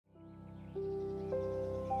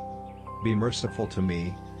Be merciful to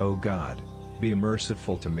me, O God. Be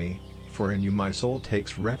merciful to me, for in you my soul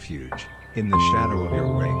takes refuge. In the shadow of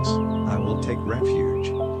your wings, I will take refuge,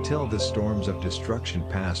 till the storms of destruction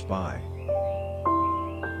pass by.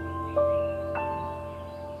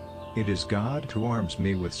 It is God who arms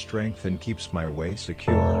me with strength and keeps my way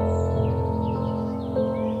secure.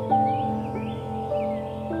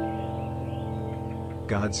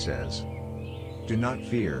 God says, "Do not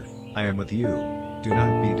fear, I am with you. Do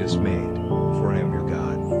not be dismayed, for I am your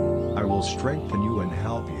God. I will strengthen you and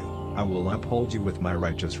help you. I will uphold you with my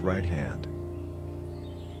righteous right hand."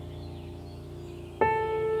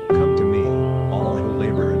 Come to me, all who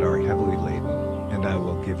labor and are heavily laden, and I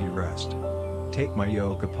will give you rest. Take my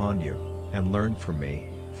yoke upon you, and learn from me,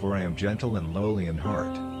 for I am gentle and lowly in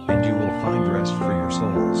heart, and you will find rest for your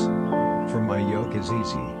souls. For my yoke is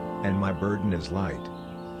easy, and my burden is light.